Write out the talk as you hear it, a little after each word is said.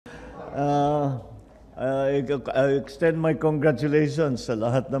Uh, I extend my congratulations sa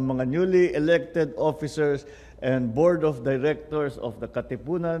lahat ng mga newly elected officers and board of directors of the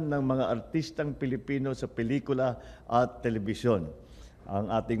Katipunan ng mga artistang Pilipino sa pelikula at telebisyon, ang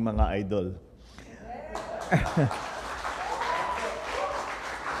ating mga idol.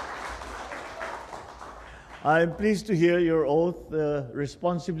 I am pleased to hear your oath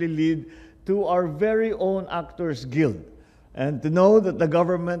responsibly lead to our very own Actors Guild, and to know that the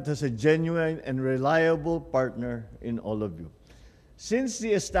government has a genuine and reliable partner in all of you. Since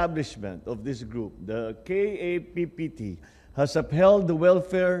the establishment of this group, the KAPPT has upheld the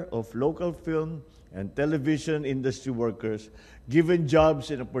welfare of local film and television industry workers, given jobs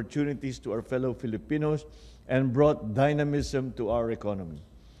and opportunities to our fellow Filipinos, and brought dynamism to our economy.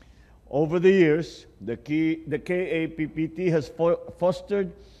 Over the years, the KAPPT has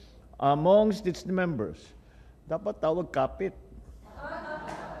fostered amongst its members, dapat tawag kapit.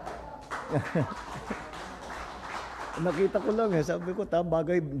 Nakita ko lang sabi ko,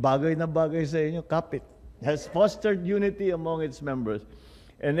 bagay na bagay sa inyo, kapit. Has fostered unity among its members,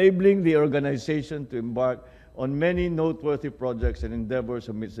 enabling the organization to embark on many noteworthy projects and endeavors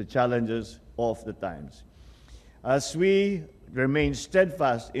amidst the challenges of the times. As we remain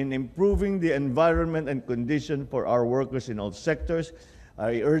steadfast in improving the environment and condition for our workers in all sectors,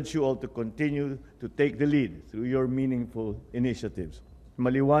 I urge you all to continue to take the lead through your meaningful initiatives.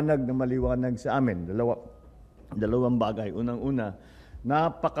 Maliwanag na maliwanag sa amin, dalawang bagay. Unang-una,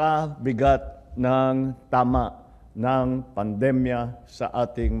 napakabigat ng tama ng pandemya sa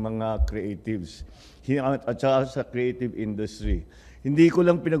ating mga creatives at saka sa creative industry. Hindi ko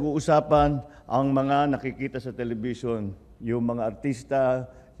lang pinag-uusapan ang mga nakikita sa television, yung mga artista,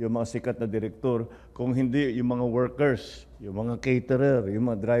 yung mga sikat na direktor, kung hindi yung mga workers, yung mga caterer,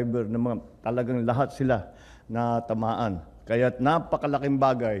 yung mga driver, na mga, talagang lahat sila na tamaan. Kaya't napakalaking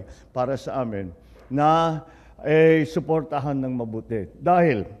bagay para sa amin na suportahan ng mabuti.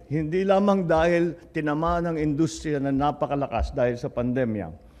 Dahil, hindi lamang dahil tinamaan ng industriya na napakalakas dahil sa pandemya,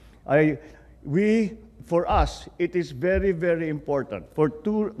 for us, it is very, very important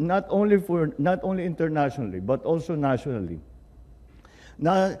not only internationally, but also nationally,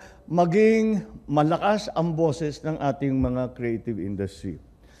 na maging malakas ang boses ng ating mga creative industry.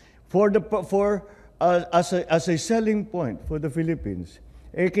 As a selling point for the Philippines,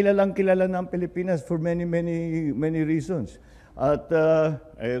 kilalang-kilala ng Pilipinas for many reasons. At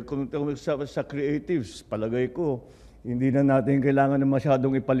kung sa creatives, palagay ko, hindi na natin kailangan na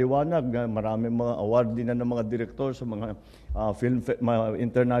masyadong ipaliwanag. Maraming mga award din na ng mga direktor sa mga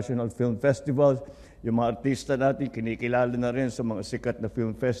international film festivals. Yung mga artista natin, kinikilala na rin sa mga sikat na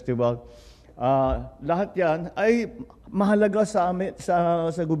film festival. Lahat yan ay mahalaga sa amin, sa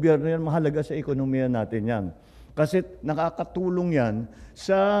gobyerno yan, mahalaga sa ekonomiya natin yan. Kasi nakakatulong yan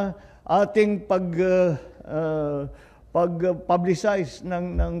sa ating pag-publicize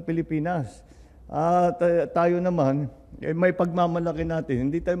ng Pilipinas. Tayo naman, may pagmamalaki natin.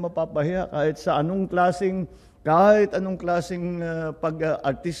 Hindi tayo mapapahiya kahit anong klaseng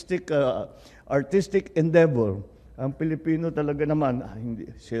artistic endeavor. Ang Pilipino talaga naman,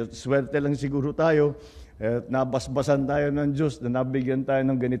 swerte lang siguro tayo, nabasbasan tayo ng Diyos na nabigyan tayo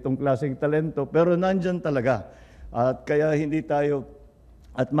ng ganitong klaseng talento, pero nandyan talaga. At kaya hindi tayo,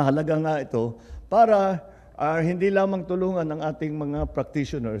 at mahalaga nga ito, para hindi lamang tulungan ng ating mga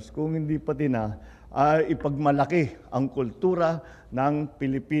practitioners, kung hindi pati na ipagmalaki ang kultura ng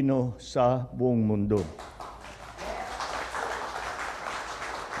Pilipino sa buong mundo.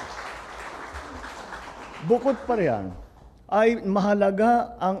 Bukod pa riyan, ay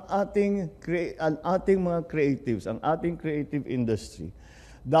mahalaga ang ating mga creatives, ang ating creative industry.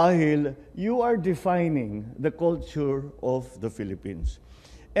 Dahil you are defining the culture of the Philippines.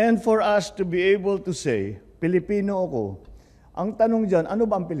 And for us to be able to say, Pilipino ako, ang tanong dyan, ano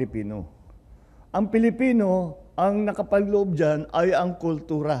ba ang Pilipino? Ang Pilipino, ang nakapagloob dyan ay ang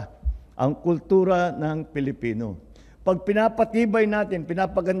kultura ng Pilipino. Pag pinapatibay natin,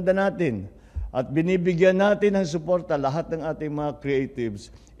 pinapaganda natin, at binibigyan natin ng suporta lahat ng ating mga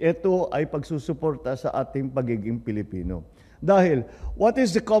creatives, ito ay pagsusuporta sa ating pagiging Pilipino. Dahil,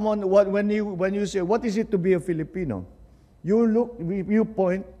 when you say, what is it to be a Filipino? You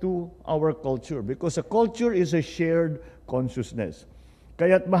point to our culture, because a culture is a shared consciousness.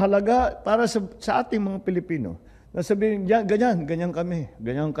 Kaya't mahalaga para sa ating mga Pilipino, na sabihin, ganyan kami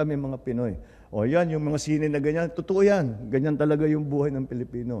mga Pinoy. O yan, yung mga sine na ganyan, totoo yan, ganyan talaga yung buhay ng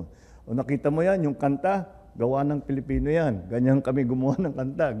Pilipino. O nakita mo yan, yung kanta, gawa ng Pilipino yan. Ganyan kami gumawa ng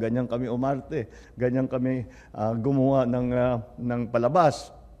kanta, ganyan kami umarte, ganyan kami gumawa ng palabas.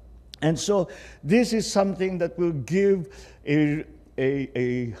 And so, this is something that will give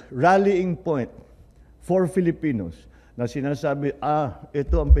a rallying point for Filipinos na sinasabi,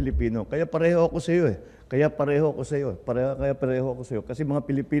 ito ang Pilipino. Kaya pareho ako sa iyo eh. Kaya pareho ako sa iyo. Kaya pareho ako sa iyo. Kasi mga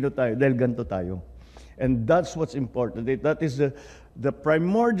Pilipino tayo, dahil ganito tayo. And that's what's important. That is the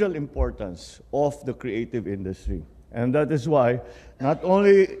primordial importance of the creative industry. And that is why, not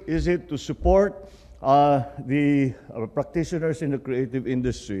only is it to support the practitioners in the creative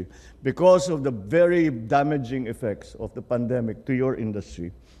industry because of the very damaging effects of the pandemic to your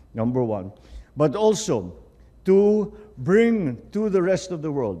industry, number one, but also to bring to the rest of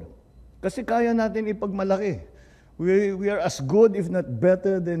the world. Kasi kaya natin ipagmalaki. We are as good, if not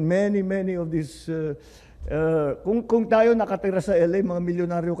better, than many of these. Kung tayo nakatira sa LA, mga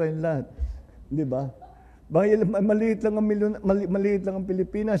milyonaryo kayong lahat. Di ba? Maliit lang ang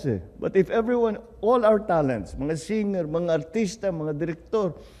Pilipinas eh. But if everyone, all our talents, mga singer, mga artista, mga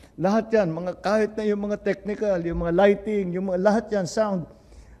direktor, lahat yan, kahit na yung mga technical, yung mga lighting, yung mga lahat yan, sound,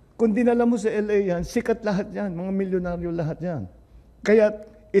 kung dinala mo sa LA yan, sikat lahat yan, mga milyonaryo lahat yan. Kaya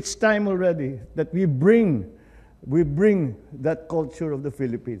it's time already that we bring that culture of the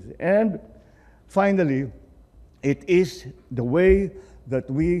Philippines. And finally, it is the way that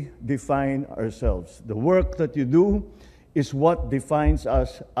we define ourselves. The work that you do is what defines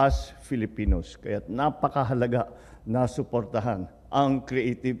us as Filipinos. Kaya napakahalaga na suportahan ang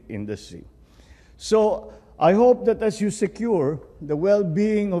creative industry. So, I hope that as you secure the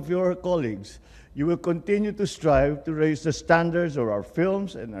well-being of your colleagues, you will continue to strive to raise the standards of our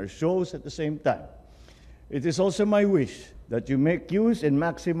films and our shows at the same time. It is also my wish that you make use and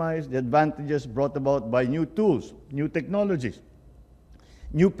maximize the advantages brought about by new tools, new technologies,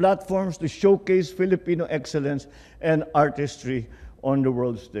 new platforms to showcase Filipino excellence and artistry on the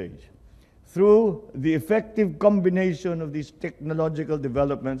world stage. Through the effective combination of these technological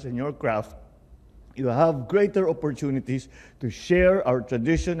developments in your craft, you have greater opportunities to share our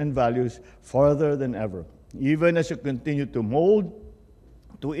tradition and values farther than ever, even as you continue to mold,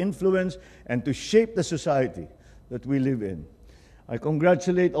 to influence, and to shape the society that we live in. I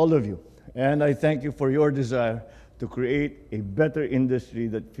congratulate all of you, and I thank you for your desire to create a better industry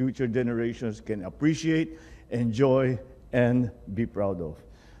that future generations can appreciate, enjoy, and be proud of.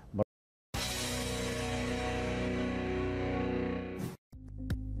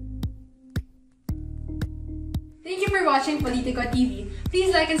 Thank you for watching Politiko TV.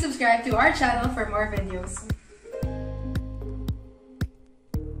 Please like and subscribe to our channel for more videos.